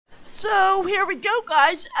So here we go,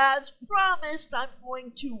 guys. As promised, I'm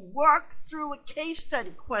going to work through a case study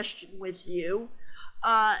question with you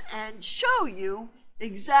and show you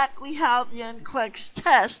exactly how the NCLEX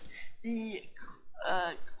test, the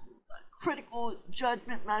critical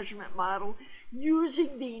judgment measurement model,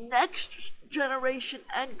 using the next generation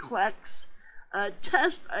NCLEX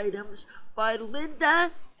test items by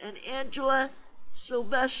Linda and Angela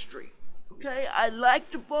Silvestri. Okay, I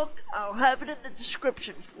like the book. I'll have it in the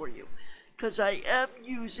description for you because I am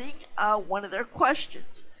using one of their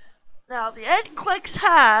questions. Now, the NCLEX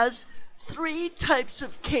has three types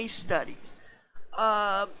of case studies: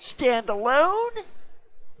 standalone,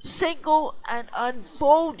 single, and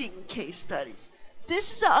unfolding case studies.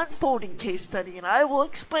 This is an unfolding case study, and I will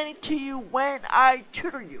explain it to you when I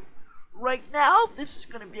tutor you. Right now, this is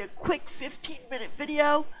going to be a quick 15-minute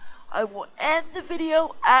video. I will end the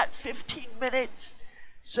video at 15 minutes,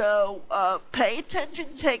 so pay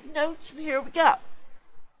attention, take notes, and here we go.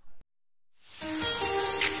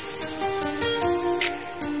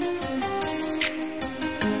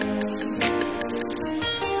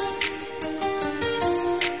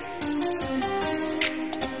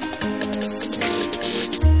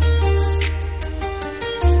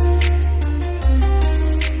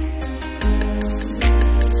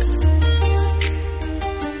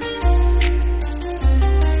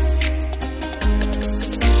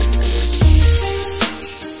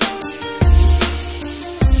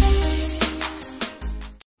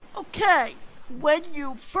 Okay, when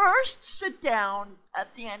you first sit down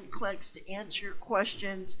at the NCLEX to answer your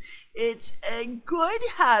questions, it's a good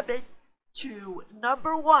habit to,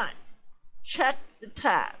 number one, check the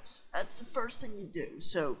tabs. That's the first thing you do.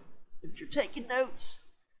 So if you're taking notes,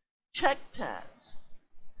 check tabs.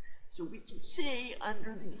 So we can see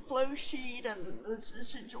under the flow sheet, under the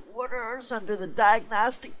usage orders, under the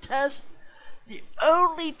diagnostic test, the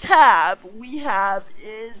only tab we have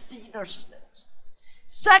is the nurse's notes.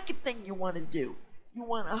 Second thing you want to do, you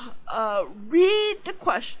want to read the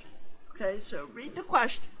question. Okay, so read the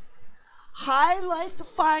question. Highlight the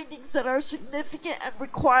findings that are significant and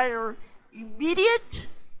require immediate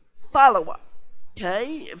follow-up.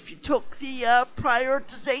 Okay, if you took the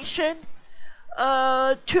prioritization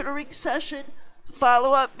tutoring session,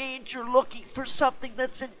 follow-up means you're looking for something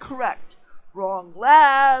that's incorrect. Wrong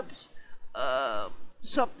labs,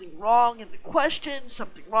 something wrong in the question,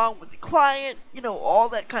 something wrong with the client, you know, all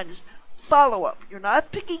that kind of follow-up. You're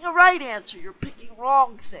not picking a right answer, you're picking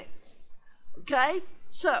wrong things. Okay?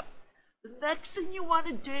 So, the next thing you want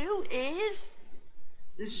to do is,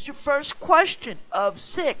 this is your first question of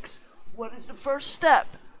 6. What is the first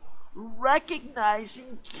step?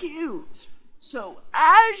 Recognizing cues. So,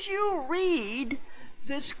 as you read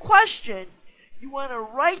this question, you want to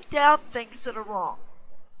write down things that are wrong.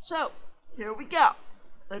 So, here we go.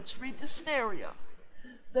 Let's read the scenario.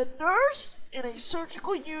 The nurse in a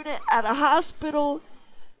surgical unit at a hospital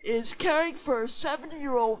is caring for a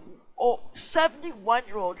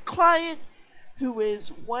 71-year-old client who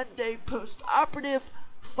is 1 day post-operative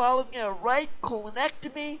following a right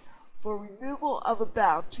colonectomy for removal of a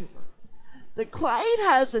bowel tumor. The client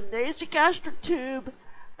has a nasogastric tube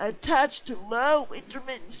attached to low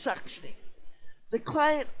intermittent suctioning. The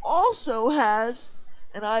client also has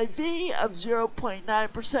an IV of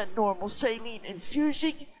 0.9% normal saline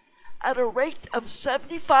infusion at a rate of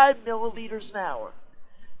 75 milliliters an hour.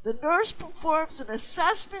 The nurse performs an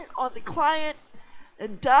assessment on the client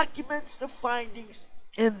and documents the findings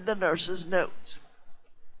in the nurse's notes.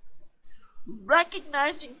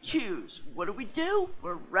 Recognizing cues. What do?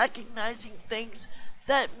 We're recognizing things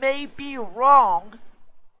that may be wrong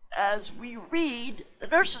as we read the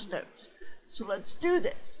nurse's notes. So let's do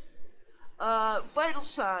this. Vital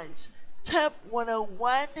signs: temp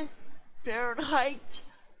 101, Fahrenheit,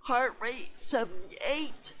 heart rate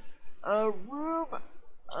 78,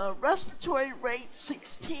 respiratory rate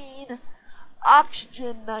 16,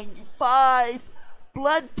 oxygen 95,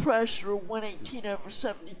 blood pressure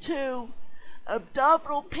 118/72,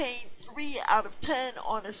 abdominal pain 3 out of 10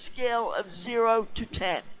 on a scale of 0 to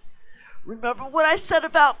 10. Remember what I said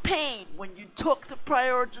about pain when you took the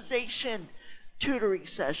prioritization tutoring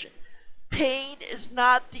session. Pain is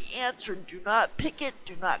not the answer. Do not pick it.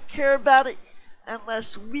 Do not care about it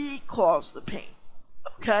unless we cause the pain.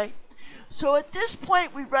 Okay? So at this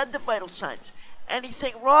point, we read the vital signs.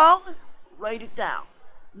 Anything wrong? Write it down.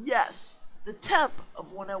 Yes, the temp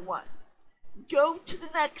of 101. Go to the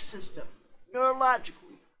next system. Neurological,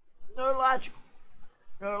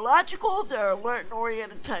 they're alert and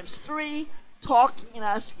oriented times 3, talking and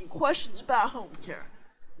asking questions about home care.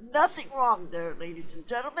 Nothing wrong there, ladies and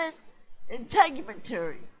gentlemen.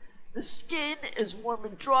 Integumentary, The skin is warm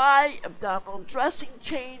and dry, abdominal dressing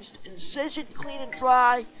changed, incision clean and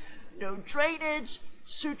dry, no drainage,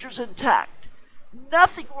 sutures intact.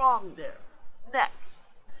 Nothing wrong there. Next,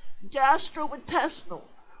 gastrointestinal.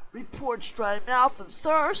 Reports dry mouth and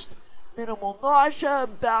thirst, minimal nausea,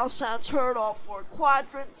 bowel sounds heard all four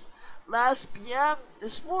quadrants. Last PM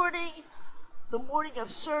this morning, the morning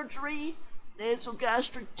of surgery,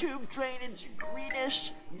 nasogastric tube drainage,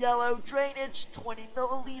 greenish yellow drainage, 20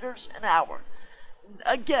 milliliters an hour.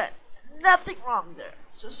 Again, nothing wrong there.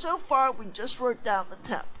 So far we just wrote down the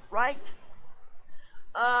temp, right?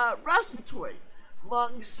 Respiratory.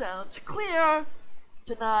 Lungs sounds clear,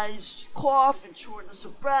 denies cough and shortness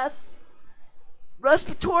of breath.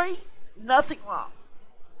 Respiratory, nothing wrong.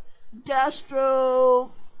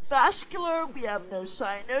 Gastrovascular, we have no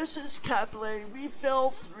cyanosis, capillary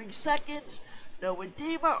refill, 3 seconds, no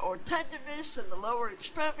edema or tenderness in the lower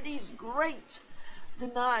extremities, great.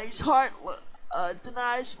 Denies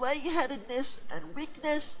lightheadedness and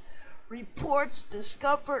weakness, reports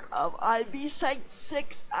discomfort of IV site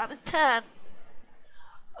 6 out of 10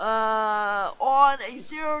 on a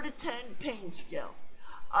 0 to 10 pain scale.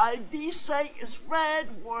 IV site is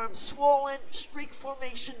red, warm, swollen, streak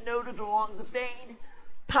formation noted along the vein,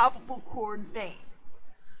 palpable cord vein.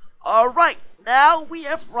 Alright, now we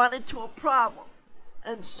have run into a problem.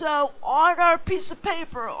 And so on our piece of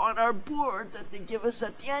paper, on our board that they give us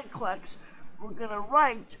at the NCLEX, we're going to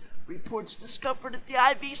write reports discomfort at the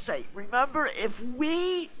IV site. Remember, if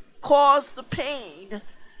we cause the pain,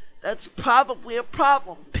 that's probably a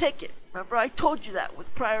problem. Pick it. Remember, I told you that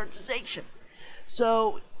with prioritization.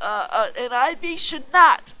 So an IV should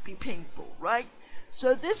not be painful, right?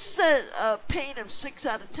 So this is a pain of 6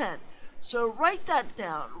 out of 10. So write that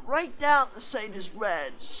down. Write down the site is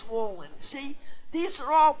red, swollen. See, these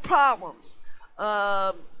are all problems.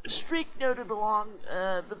 Streak noted along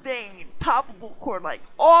the vein, palpable cord, like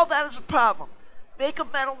all that is a problem. Make a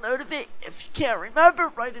mental note of it. If you can't remember,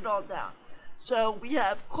 write it all down. So we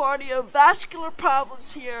have cardiovascular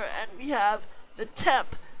problems here, and we have the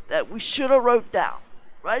temp that we should have wrote down,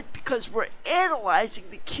 right? Because we're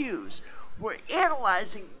analyzing the cues. We're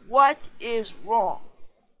analyzing what is wrong.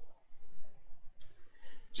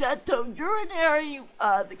 Genitourinary,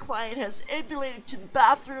 the client has ambulated to the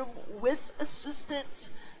bathroom with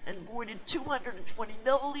assistance and voided 220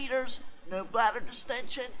 milliliters, no bladder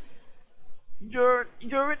distension.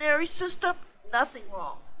 Urinary system, nothing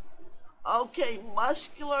wrong. Okay,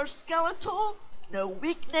 musculoskeletal, no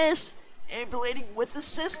weakness, ambulating with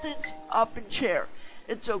assistance, up in chair.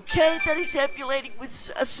 It's okay that he's ambulating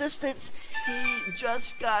with assistance. He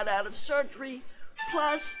just got out of surgery,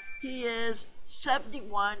 plus he is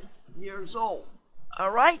 71 years old.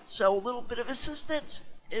 Alright, so a little bit of assistance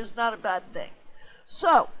is not a bad thing.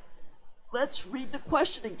 So, let's read the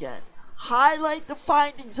question again. Highlight the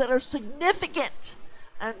findings that are significant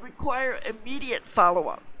and require immediate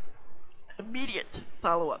follow-up. Immediate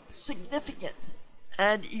follow-up. Significant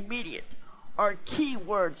and immediate are key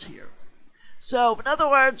words here. So, in other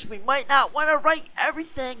words, we might not want to write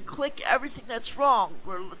everything, click everything that's wrong.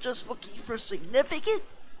 We're just looking for significant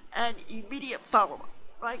and immediate follow-up,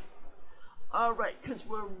 right? Alright, because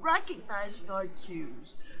we're recognizing our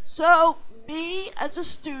cues. So, me as a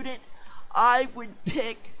student, I would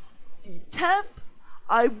pick the temp.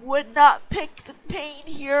 I would not pick the pain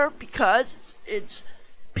here because it's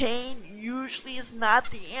pain usually is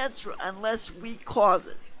not the answer unless we cause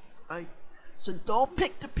it, right? So don't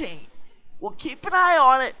pick the pain. We'll keep an eye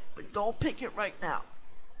on it, but don't pick it right now.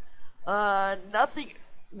 Nothing.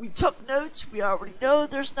 We took notes. We already know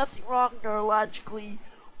there's nothing wrong neurologically.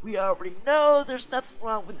 We already know there's nothing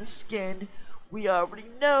wrong with the skin. We already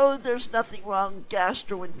know there's nothing wrong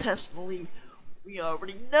gastrointestinally. We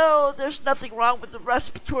already know there's nothing wrong with the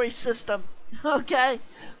respiratory system. Okay?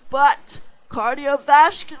 But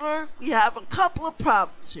cardiovascular, we have a couple of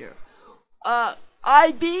problems here.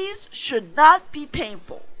 IVs should not be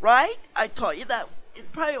painful, right? I taught you that in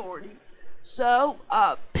priority. So,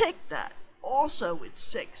 pick that. Also, it's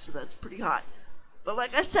 6, so that's pretty high. But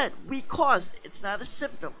like I said, we caused it. It's not a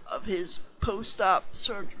symptom of his post-op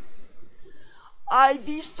surgery.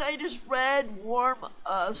 IV site is red, warm,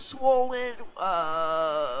 swollen,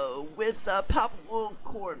 with palpable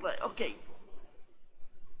cord. Okay,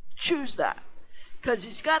 choose that. Because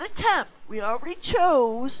he's got a temp. We already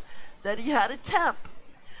chose that he had a temp.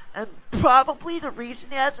 And probably the reason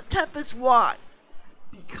he has a temp is why?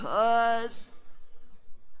 Because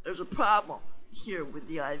there's a problem here with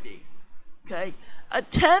the IV. Okay? A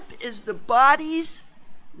temp is the body's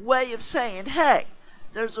way of saying, hey,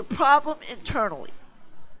 there's a problem internally.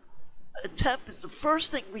 A temp is the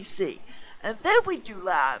first thing we see. And then we do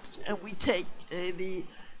labs, and we take the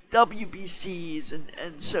WBCs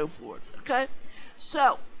and so forth, okay?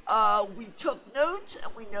 So, we took notes,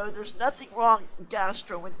 and we know there's nothing wrong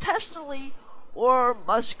gastrointestinally or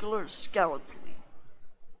musculoskeletal.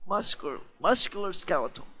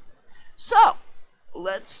 So,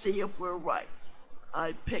 let's see if we're right.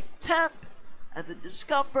 I picked temp, and the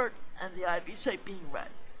discomfort, and the IV site being red.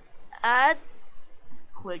 And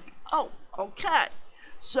click, oh, okay.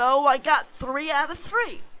 So I got 3 out of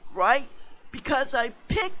 3, right? Because I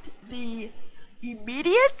picked the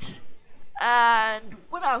immediate, and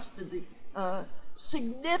what else did the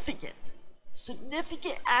significant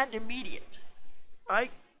and immediate,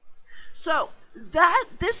 right? So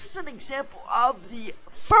this is an example of the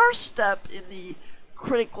first step in the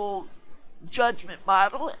critical judgment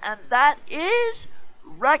model, and that is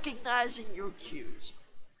recognizing your cues.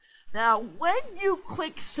 Now, when you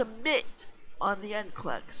click submit on the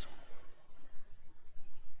NCLEX,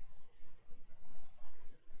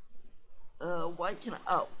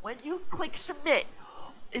 when you click submit,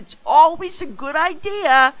 it's always a good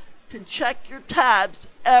idea to check your tabs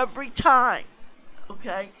every time,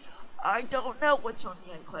 okay? I don't know what's on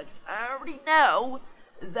the NCLEX. I already know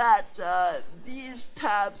that these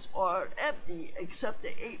tabs are empty except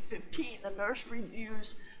at 8:15. The nurse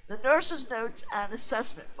reviews the nurse's notes and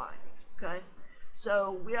assessment findings, okay?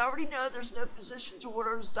 So we already know there's no physician's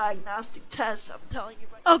orders, diagnostic tests. I'm telling you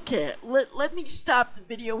right now. Okay, let me stop the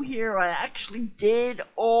video here. I actually did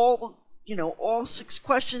all 6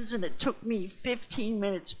 questions, and it took me 15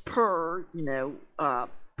 minutes per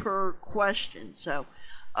question. So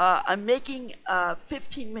I'm making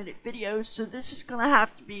 15-minute videos, so this is going to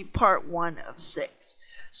have to be part 1 of 6.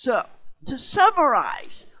 So to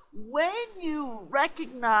summarize, when you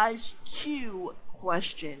recognize cue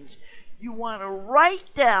questions, you want to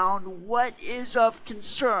write down what is of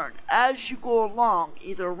concern as you go along.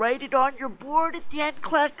 Either write it on your board at the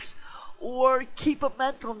NCLEX or keep a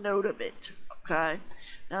mental note of it, okay?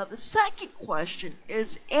 Now the second question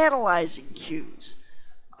is analyzing cues.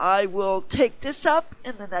 I will take this up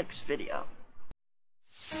in the next video.